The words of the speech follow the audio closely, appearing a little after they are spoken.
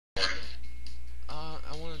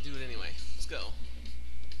I want to do it anyway. Let's go.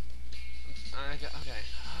 Okay.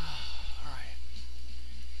 Alright.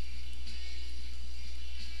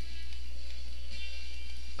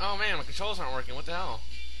 Oh man, my controls aren't working. What the hell?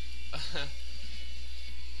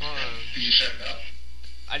 Hold on. Did you set it up?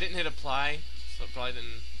 I didn't hit apply, so it probably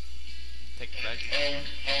didn't take effect.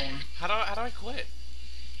 How do I quit?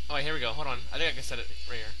 Oh wait, here we go. Hold on. I think I can set it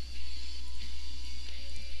right here.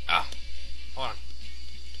 Ah! Hold on.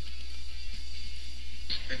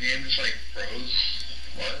 The game just like froze.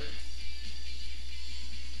 What?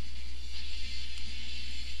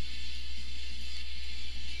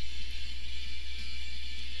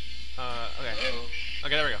 Okay. Hello?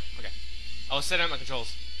 Okay, there we go. Okay. I was setting up my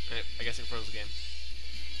controls. I guess it froze the game.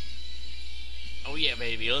 Oh yeah,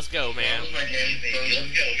 baby. Let's go, man. Why was my game frozen?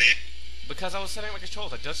 Because I was setting up my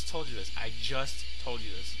controls. I just told you this. I just told you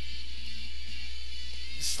this.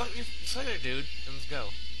 Just like there, dude. And let's go.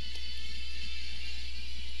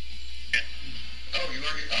 Oh, you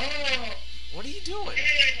already... Oh! What are you doing?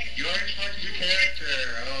 You already selected your character.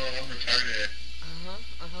 Oh, I'm retarded.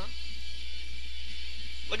 Uh-huh.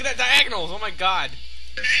 Look at that diagonals! Oh my god!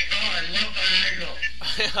 Oh, I love diagonal.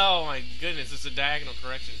 Oh my goodness, it's a diagonal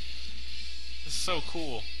correction. This is so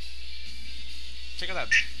cool. Check out that.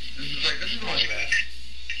 This is the most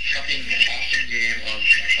fucking awesome game on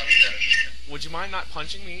fucking Netflix. Would you mind not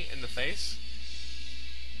punching me in the face?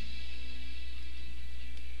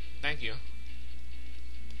 Thank you.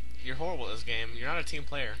 You're horrible at this game. You're not a team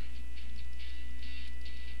player.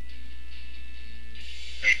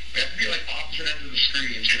 We have to be like opposite ends of the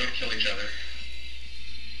screen so we don't kill each other.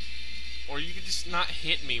 Or you could just not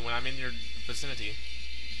hit me when I'm in your vicinity.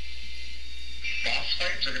 Boss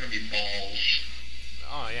fights are gonna be balls.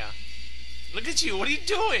 Oh, yeah. Look at you! What are you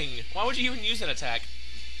doing? Why would you even use that attack?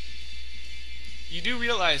 You do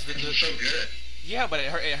realize that It's so good. Yeah, but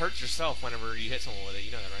it hurts yourself whenever you hit someone with it.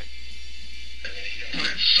 You know that, right? But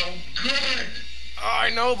it's so good! Oh,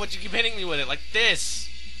 I know, but you keep hitting me with it like this.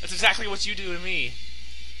 That's exactly what you do to me.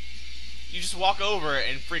 You just walk over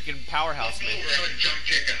and freaking powerhouse me. I would jump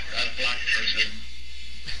kick a black person.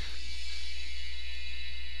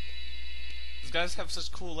 These guys have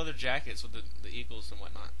such cool leather jackets with the eagles and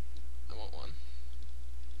whatnot. I want one.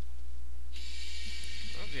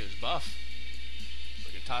 Oh, dude's buff.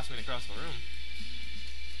 They could toss me across the room.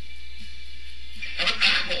 Have an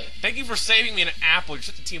apple! Thank you for saving me an apple. You're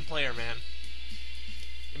such a team player, man.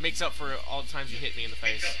 It makes up for all the times you hit me in the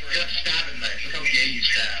face. Get a stabbing knife. Look how gay you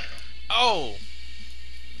stab. Oh!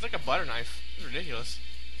 It's like a butter knife. It's ridiculous.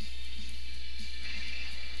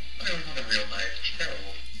 I don't have a real knife. It's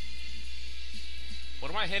terrible.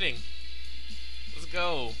 What am I hitting? Let's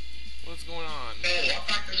go. What's going on? No, walk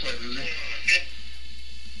back this way, loser.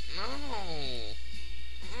 No!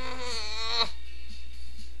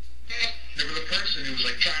 There was a person who was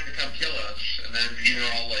like trying to come kill us, and then you were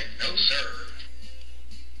all like, no sir.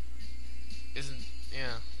 Isn't...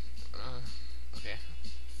 yeah. Okay.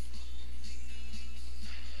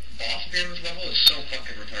 Boss at the end of this level is so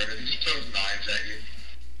fucking retarded. He just throws knives at you.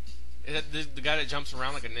 Is that the guy that jumps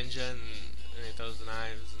around like a ninja and he throws the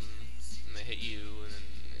knives and they hit you and then...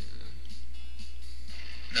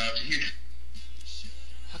 No, it's a huge...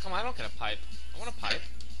 How come I don't get a pipe? I want a pipe.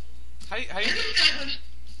 How do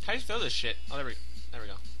you throw this shit? Oh, there we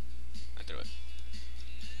go. I threw it.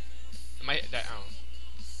 I don't know.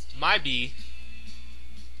 My bee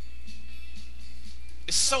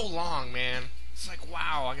is so long, man. It's like,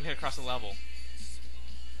 wow, I can hit across the level.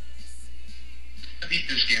 I beat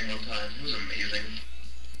this game one time. It was amazing.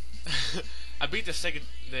 I beat the Sega,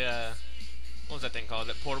 what was that thing called?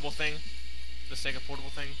 That portable thing? The Sega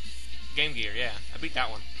portable thing? Game Gear, yeah. I beat that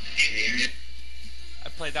one. I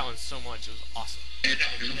played that one so much, it was awesome. He's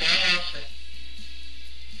a boss.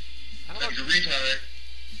 I don't He's a know. retard.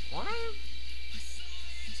 What?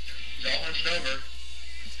 He's all hunched over.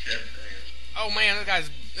 Shit, there he is. Oh man, that guy's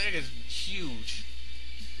huge.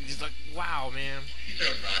 He's just like, wow, man. He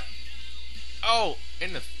throws knives. Oh, I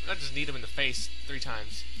just need him in the face 3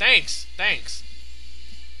 times. Thanks.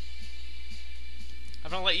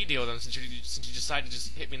 I'm gonna let you deal with him since you decided to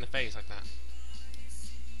just hit me in the face like that.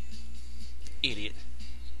 Idiot.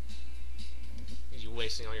 You're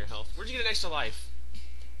wasting all your health. Where'd you get an extra life?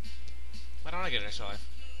 Why don't I get an extra life?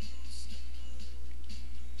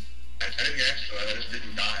 I didn't get extra, I just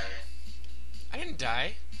didn't die. I didn't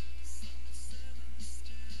die.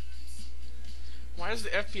 Why does the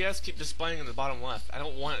FPS keep displaying in the bottom left? I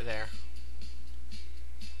don't want it there.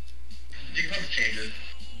 You can probably change it.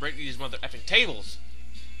 Break these mother effing tables.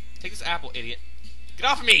 Take this apple, idiot. Get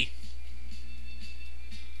off of me!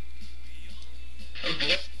 Oh,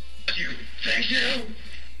 bless you. Thank you.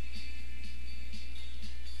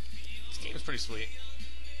 pretty sweet.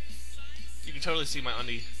 You can totally see my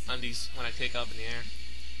undies when I take up in the air.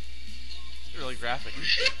 It's really graphic.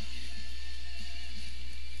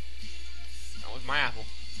 That was my apple.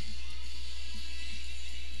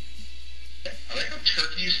 I like how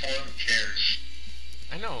turkeys fall out of chairs.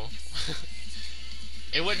 I know.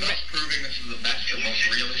 It wouldn't. Thus proving this is the best and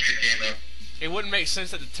most realistic game ever. It wouldn't make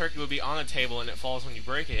sense that the turkey would be on the table and it falls when you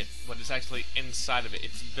break it, but it's actually inside of it.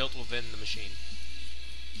 It's built within the machine.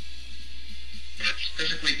 It's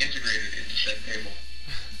physically integrated into said table.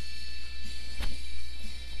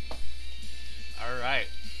 Alright.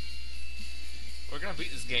 We're gonna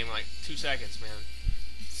beat this game in like 2 seconds, man.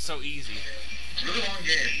 It's so easy. It's a really long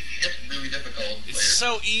game. It gets really difficult It's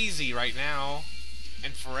later. so easy right now.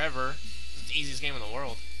 And forever. It's the easiest game in the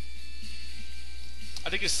world. I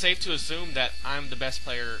think it's safe to assume that I'm the best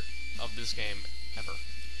player of this game ever.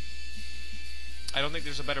 I don't think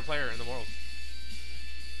there's a better player in the world.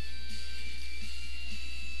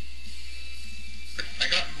 I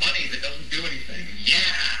got money that doesn't do anything. Yeah!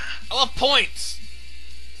 I love points!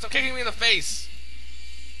 Stop kicking me in the face!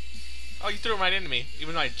 Oh, you threw him right into me,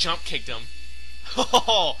 even though I jump kicked him.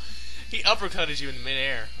 Oh, he uppercutted you in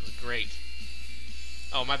midair. That was great.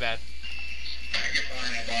 Oh, my bad.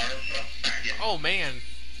 Oh man,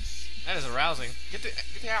 that is arousing. Get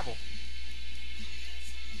the apple.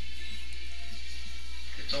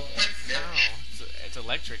 It's so quick, Ow, it's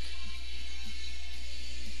electric.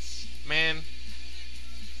 Man,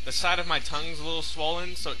 the side of my tongue's a little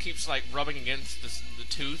swollen, so it keeps like rubbing against the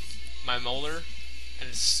tooth, my molar, and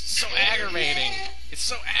it's so aggravating. It's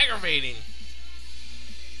so aggravating.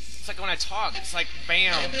 It's like when I talk, it's like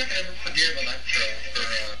bam. I don't think I ever forgive Electra for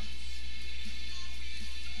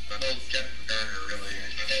the whole Jennifer Garner, really.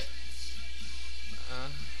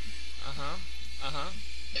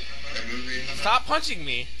 That movie. Stop punching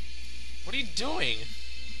me. What are you doing?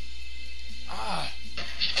 Ah.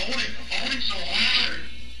 Owning so hard.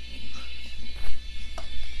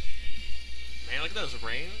 Man, look at those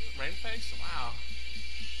rain effects. Wow.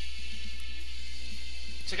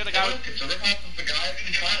 Check out the guy. Look, it's a rip-off of the guy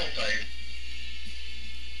from Final Fight.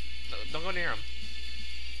 Don't go near him.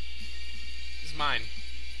 This is mine.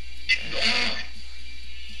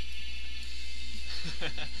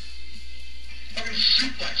 Fucking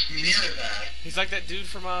suplex near that. He's like that dude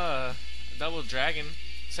from Double Dragon,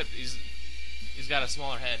 except he's got a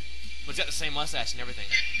smaller head, but he's got the same mustache and everything.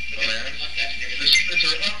 Oh, yeah. This is a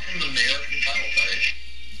rip-off from the mayor from Final Fight.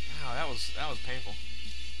 Wow, that was painful.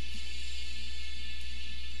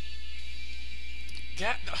 Why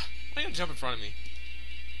are you gonna jump in front of me?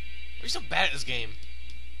 Why are you so bad at this game?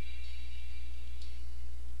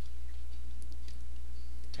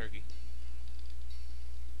 Turkey.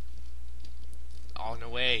 Oh, no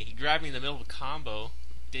way. He grabbed me in the middle of a combo.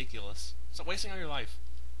 Ridiculous. Stop wasting all your life.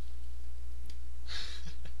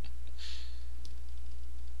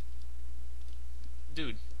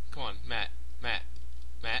 Dude, come on. Matt. Matt.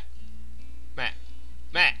 Matt. Matt.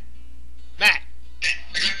 Matt. Matt!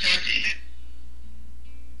 I got turkey.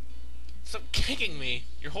 Stop kicking me.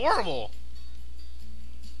 You're horrible.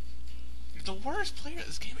 You're the worst player at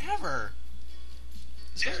this game ever.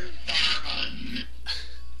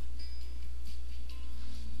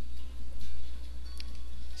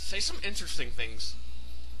 Say some interesting things.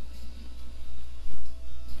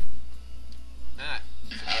 Matt.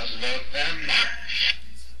 How's about them March?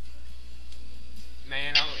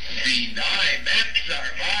 Man, The 9 Mets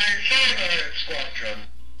are my favorite squadron.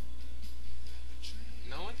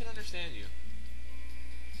 no one can understand you.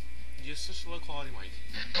 You're such a low quality mic.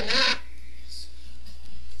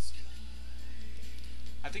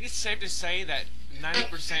 I think it's safe to say that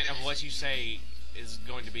 90% of what you say is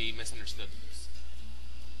going to be misunderstood.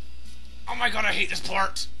 Oh my god, I hate this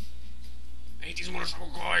part! I hate these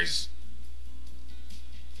motorcycle guys!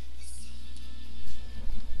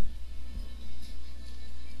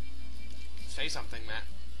 Say something, Matt.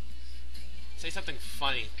 Say something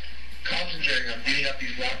funny. Concentrating on beating up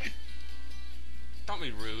these rockets. Don't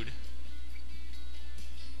be rude.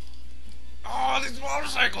 Oh, these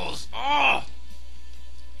motorcycles! Oh!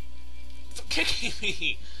 Stop kicking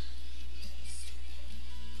me!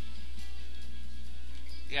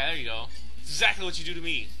 Yeah, there you go. It's exactly what you do to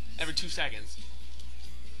me every 2 seconds.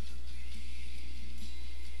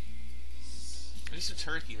 At least a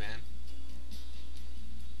turkey, man.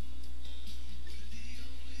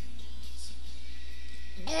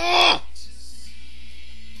 Oh!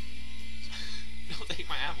 Don't take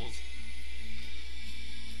my apples.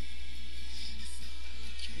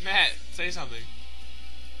 Matt, say something.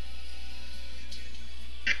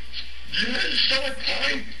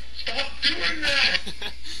 Stop doing that!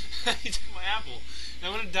 You took my apple. apple.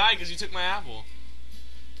 And I'm gonna die because you took my apple.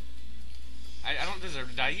 I don't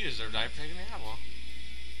deserve to die. You deserve to die for taking the apple.